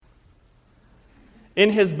In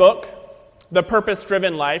his book, The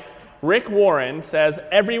Purpose-Driven Life, Rick Warren says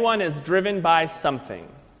everyone is driven by something.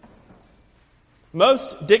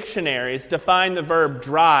 Most dictionaries define the verb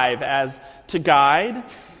drive as to guide,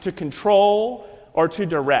 to control, or to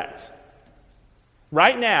direct.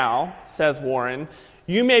 Right now, says Warren,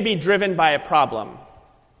 you may be driven by a problem.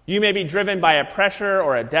 You may be driven by a pressure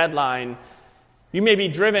or a deadline. You may be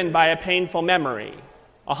driven by a painful memory,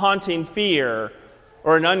 a haunting fear,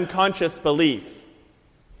 or an unconscious belief.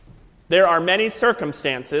 There are many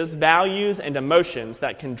circumstances, values, and emotions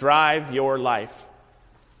that can drive your life.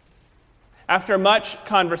 After much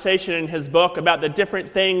conversation in his book about the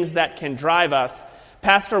different things that can drive us,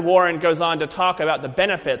 Pastor Warren goes on to talk about the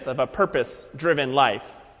benefits of a purpose-driven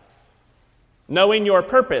life. Knowing your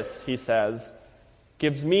purpose, he says,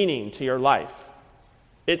 gives meaning to your life.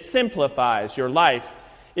 It simplifies your life.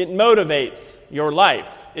 It motivates your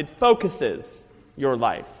life. It focuses your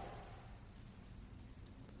life.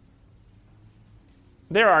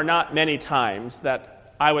 There are not many times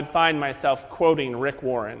that I would find myself quoting Rick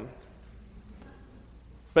Warren.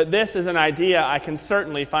 But this is an idea I can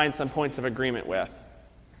certainly find some points of agreement with.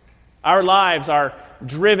 Our lives are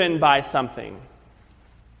driven by something.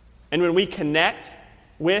 And when we connect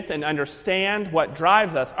with and understand what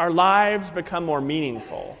drives us, our lives become more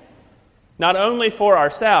meaningful. Not only for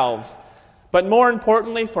ourselves, but more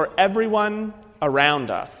importantly for everyone around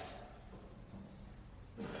us.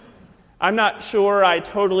 I'm not sure I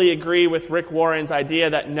totally agree with Rick Warren's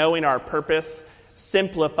idea that knowing our purpose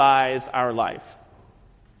simplifies our life.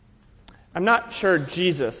 I'm not sure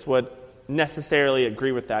Jesus would necessarily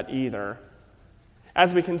agree with that either.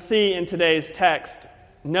 As we can see in today's text,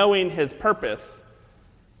 knowing his purpose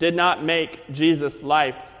did not make Jesus'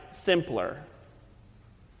 life simpler.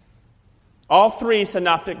 All three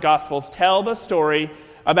synoptic gospels tell the story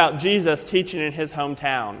about Jesus teaching in his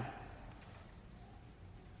hometown.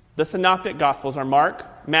 The synoptic gospels are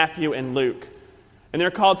Mark, Matthew, and Luke. And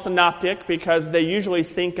they're called synoptic because they usually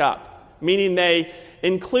sync up, meaning they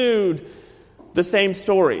include the same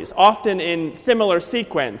stories, often in similar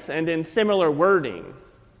sequence and in similar wording.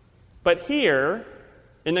 But here,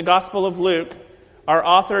 in the Gospel of Luke, our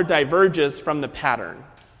author diverges from the pattern.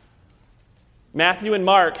 Matthew and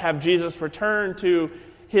Mark have Jesus return to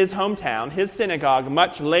his hometown, his synagogue,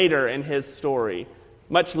 much later in his story,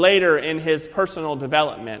 much later in his personal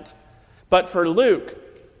development. But for Luke,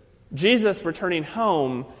 Jesus returning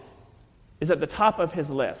home is at the top of his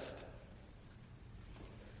list.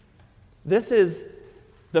 This is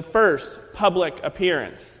the first public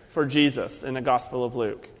appearance for Jesus in the Gospel of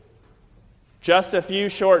Luke. Just a few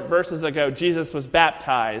short verses ago, Jesus was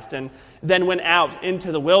baptized and then went out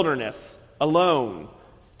into the wilderness alone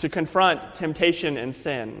to confront temptation and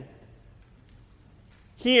sin.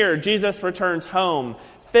 Here, Jesus returns home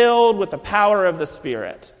filled with the power of the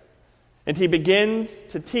Spirit, and he begins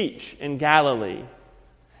to teach in Galilee.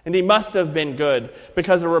 And he must have been good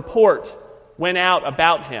because a report went out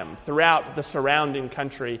about him throughout the surrounding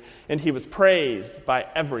country, and he was praised by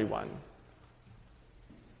everyone.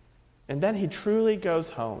 And then he truly goes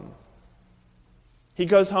home. He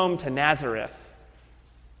goes home to Nazareth,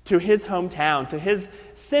 to his hometown, to his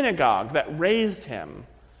synagogue that raised him,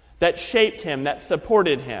 that shaped him, that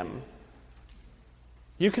supported him.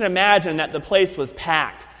 You can imagine that the place was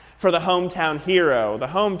packed for the hometown hero, the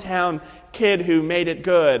hometown kid who made it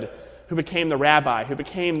good, who became the rabbi, who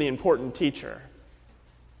became the important teacher.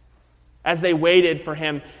 As they waited for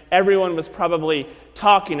him, everyone was probably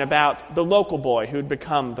talking about the local boy who'd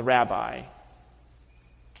become the rabbi,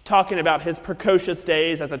 talking about his precocious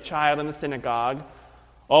days as a child in the synagogue,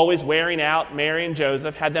 always wearing out Mary and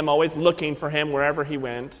Joseph, had them always looking for him wherever he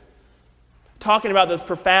went, talking about those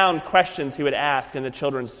profound questions he would ask in the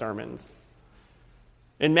children's sermons.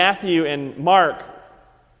 In Matthew and Mark,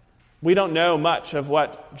 we don't know much of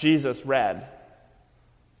what Jesus read.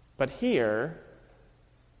 But here,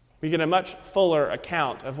 we get a much fuller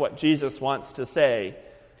account of what Jesus wants to say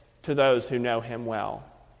to those who know him well.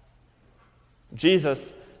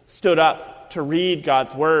 Jesus stood up to read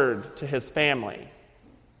God's word to his family,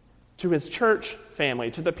 to his church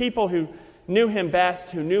family, to the people who knew him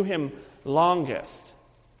best, who knew him longest.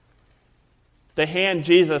 They hand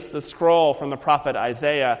Jesus the scroll from the prophet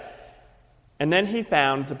Isaiah, and then he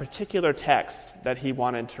found the particular text that he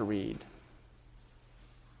wanted to read.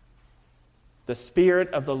 The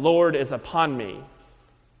Spirit of the Lord is upon me,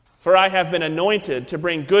 for I have been anointed to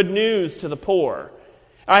bring good news to the poor.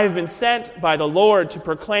 I have been sent by the Lord to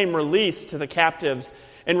proclaim release to the captives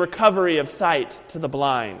and recovery of sight to the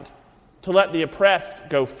blind, to let the oppressed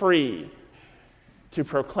go free, to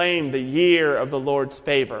proclaim the year of the Lord's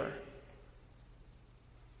favor.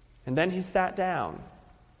 And then he sat down,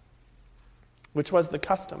 which was the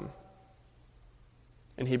custom,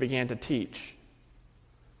 and he began to teach.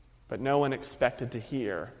 But no one expected to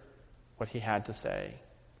hear what he had to say.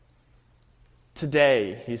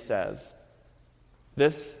 Today, he says,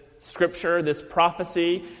 this scripture, this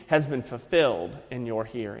prophecy has been fulfilled in your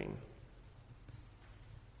hearing.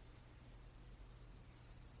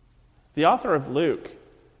 The author of Luke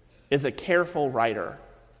is a careful writer.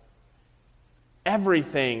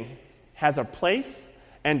 Everything has a place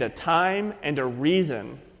and a time and a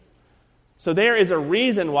reason. So there is a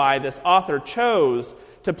reason why this author chose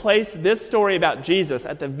to place this story about Jesus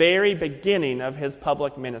at the very beginning of his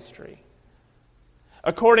public ministry.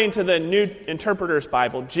 According to the New Interpreter's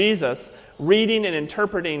Bible, Jesus, reading and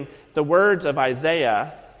interpreting the words of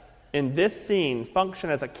Isaiah in this scene, function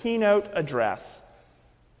as a keynote address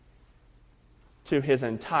to his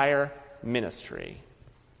entire ministry.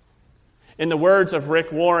 In the words of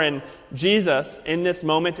Rick Warren, Jesus, in this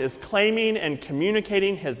moment, is claiming and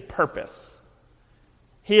communicating his purpose.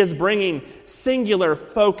 He is bringing singular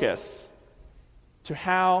focus to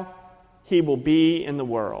how he will be in the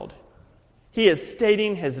world. He is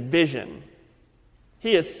stating his vision.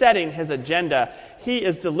 He is setting his agenda. He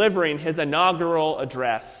is delivering his inaugural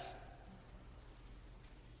address.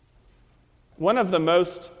 One of the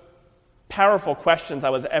most powerful questions I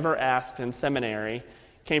was ever asked in seminary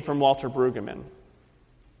came from Walter Brueggemann.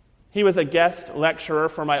 He was a guest lecturer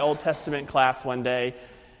for my Old Testament class one day,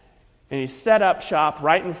 and he set up shop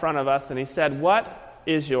right in front of us, and he said, "What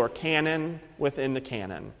is your canon within the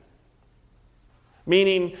canon?"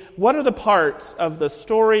 Meaning, what are the parts of the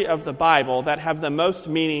story of the Bible that have the most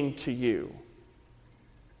meaning to you?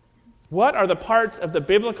 What are the parts of the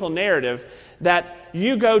biblical narrative that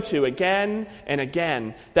you go to again and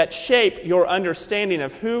again that shape your understanding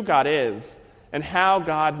of who God is and how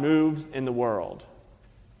God moves in the world?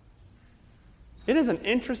 It is an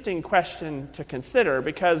interesting question to consider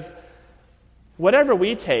because whatever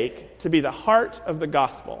we take to be the heart of the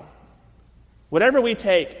gospel, whatever we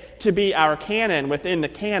take to be our canon within the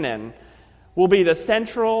canon, will be the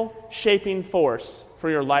central shaping force for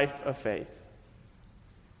your life of faith.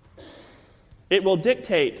 It will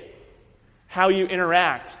dictate how you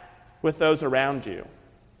interact with those around you.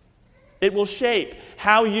 It will shape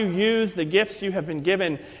how you use the gifts you have been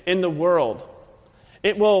given in the world.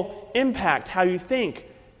 It will impact how you think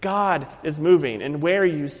God is moving and where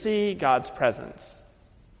you see God's presence.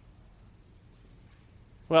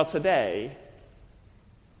 Well, today,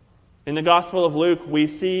 in the Gospel of Luke, we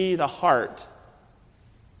see the heart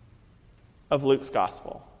of Luke's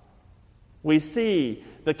Gospel. We see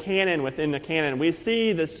the canon within the canon. We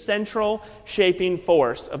see the central shaping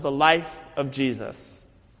force of the life of Jesus.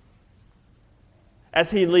 As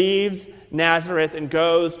he leaves Nazareth and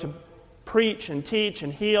goes to preach and teach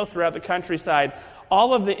and heal throughout the countryside,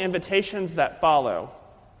 all of the invitations that follow,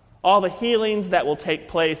 all the healings that will take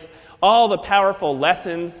place, all the powerful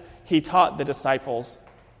lessons he taught the disciples,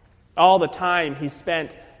 all the time he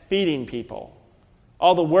spent feeding people,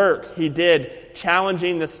 all the work he did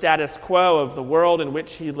challenging the status quo of the world in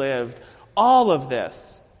which he lived, all of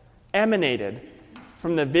this emanated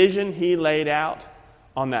from the vision he laid out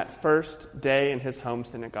on that first day in his home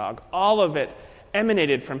synagogue. All of it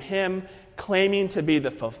emanated from him claiming to be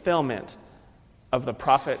the fulfillment of the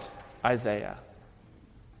prophet Isaiah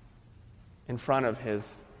in front of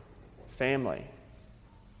his family.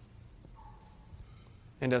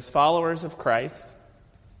 And as followers of Christ,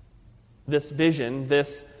 this vision,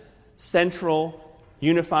 this central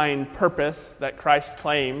unifying purpose that Christ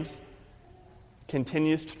claims,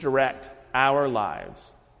 continues to direct our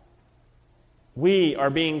lives. We are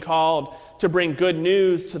being called to bring good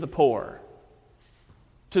news to the poor,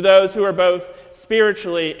 to those who are both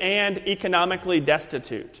spiritually and economically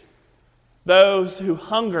destitute, those who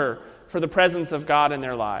hunger for the presence of God in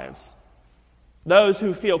their lives, those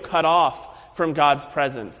who feel cut off from God's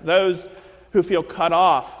presence, those who feel cut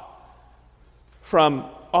off from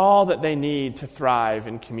all that they need to thrive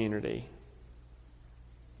in community.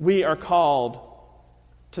 We are called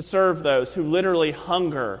to serve those who literally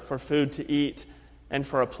hunger for food to eat and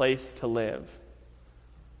for a place to live.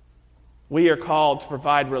 We are called to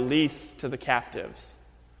provide release to the captives,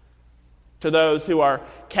 to those who are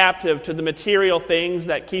captive to the material things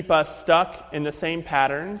that keep us stuck in the same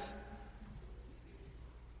patterns,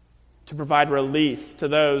 to provide release to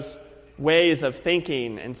those ways of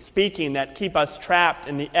thinking and speaking that keep us trapped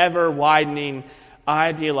in the ever-widening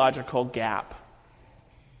ideological gap.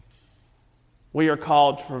 We are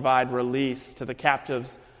called to provide release to the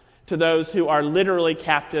captives, to those who are literally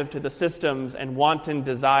captive to the systems and wanton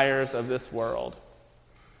desires of this world.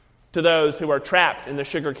 to those who are trapped in the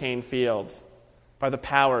sugarcane fields by the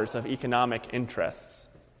powers of economic interests,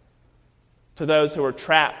 to those who are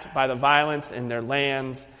trapped by the violence in their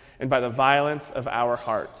lands and by the violence of our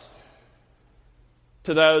hearts,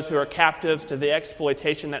 to those who are captives to the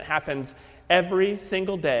exploitation that happens every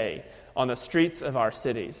single day on the streets of our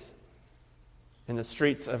cities, in the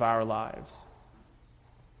streets of our lives.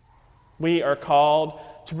 We are called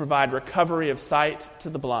to provide recovery of sight to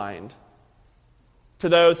the blind, to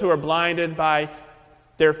those who are blinded by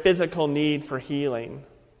their physical need for healing,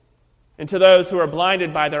 and to those who are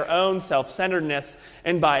blinded by their own self-centeredness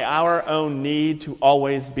and by our own need to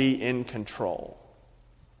always be in control.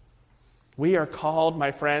 We are called,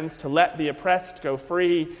 my friends, to let the oppressed go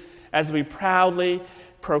free as we proudly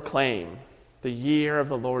proclaim the year of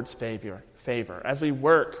the Lord's favor, as we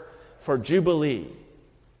work for Jubilee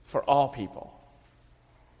for all people.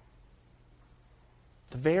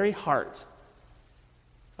 The very heart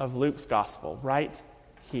of Luke's gospel, right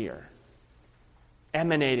here,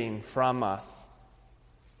 emanating from us,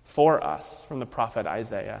 for us, from the prophet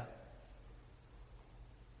Isaiah.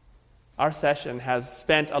 Our session has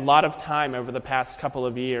spent a lot of time over the past couple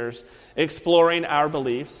of years exploring our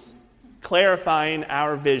beliefs, clarifying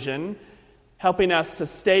our vision, helping us to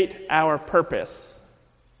state our purpose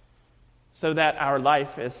so that our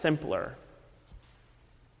life is simpler.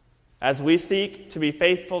 As we seek to be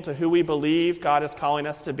faithful to who we believe God is calling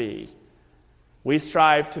us to be, we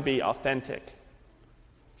strive to be authentic.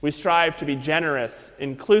 We strive to be generous,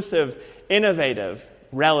 inclusive, innovative,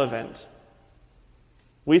 relevant.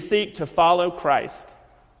 We seek to follow Christ,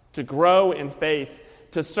 to grow in faith,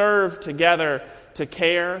 to serve together, to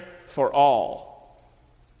care for all.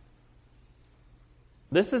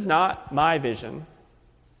 This is not my vision.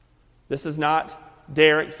 This is not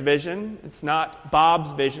Derek's vision. It's not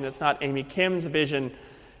Bob's vision. It's not Amy Kim's vision.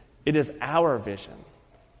 It is our vision.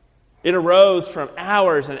 It arose from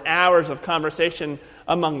hours and hours of conversation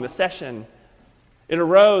among the session. It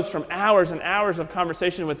arose from hours and hours of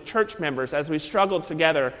conversation with church members as we struggled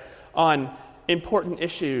together on important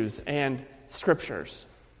issues and scriptures.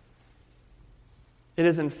 It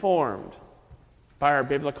is informed by our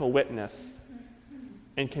biblical witness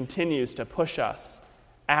and continues to push us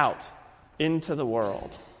out into the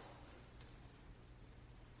world.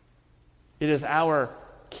 It is our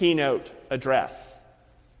keynote address.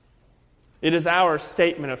 It is our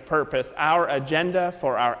statement of purpose, our agenda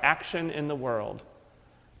for our action in the world.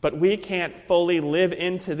 But we can't fully live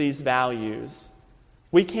into these values.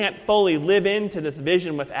 We can't fully live into this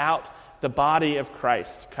vision without the body of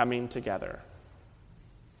Christ coming together.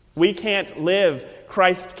 We can't live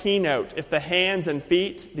Christ's keynote if the hands and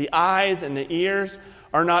feet, the eyes and the ears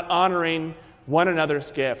are not honoring one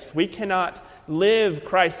another's gifts. We cannot live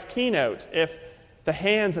Christ's keynote if the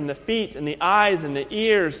hands and the feet and the eyes and the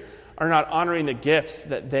ears are not honoring the gifts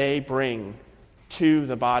that they bring to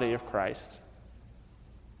the body of Christ.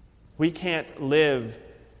 We can't live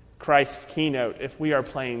Christ's keynote if we are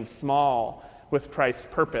playing small with Christ's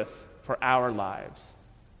purpose for our lives.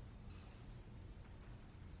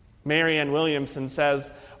 Marianne Williamson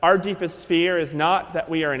says, "Our deepest fear is not that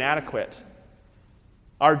we are inadequate.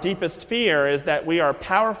 Our deepest fear is that we are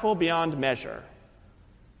powerful beyond measure.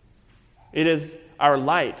 It is our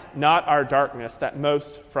light, not our darkness, that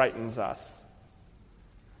most frightens us."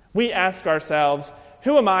 We ask ourselves,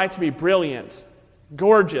 who am I to be brilliant,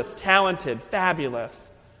 gorgeous, talented,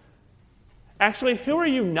 fabulous? Actually, who are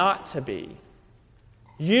you not to be?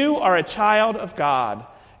 You are a child of God.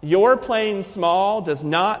 Your playing small does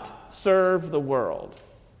not serve the world.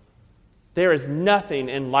 There is nothing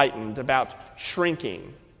enlightened about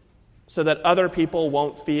shrinking so that other people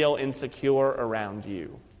won't feel insecure around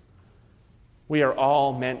you. We are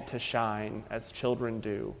all meant to shine as children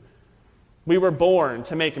do. We were born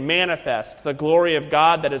to make manifest the glory of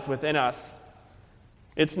God that is within us.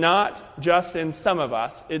 It's not just in some of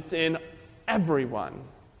us, it's in everyone.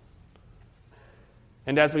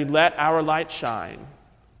 And as we let our light shine,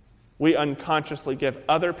 we unconsciously give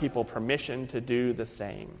other people permission to do the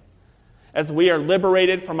same. As we are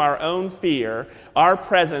liberated from our own fear, our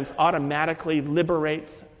presence automatically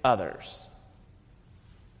liberates others.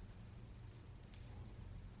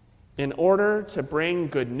 In order to bring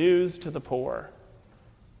good news to the poor,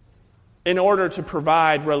 in order to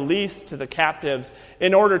provide release to the captives,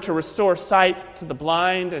 in order to restore sight to the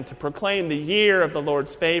blind and to proclaim the year of the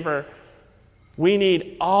Lord's favor, we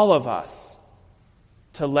need all of us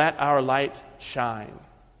to let our light shine.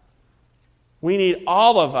 We need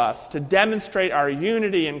all of us to demonstrate our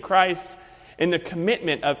unity in Christ in the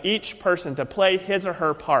commitment of each person to play his or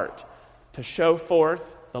her part to show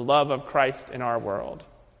forth the love of Christ in our world.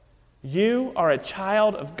 You are a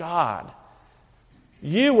child of God.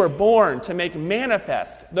 You were born to make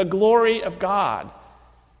manifest the glory of God.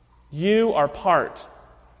 You are part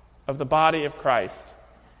of the body of Christ.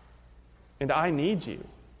 And I need you.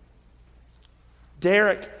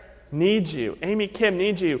 Derek needs you. Amy Kim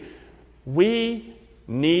needs you. We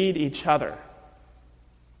need each other.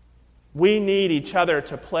 We need each other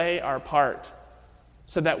to play our part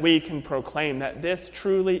so that we can proclaim that this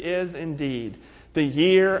truly is indeed the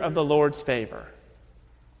year of the Lord's favor.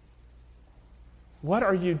 What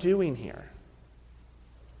are you doing here?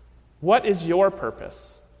 What is your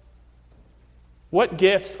purpose? What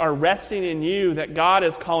gifts are resting in you that God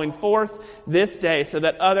is calling forth this day so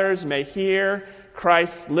that others may hear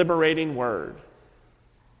Christ's liberating word?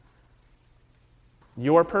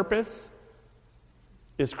 Your purpose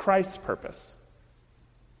is Christ's purpose.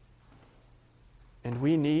 And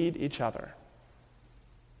we need each other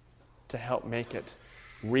to help make it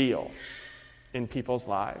real in people's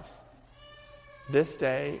lives this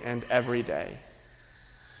day and every day.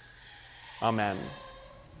 Amen.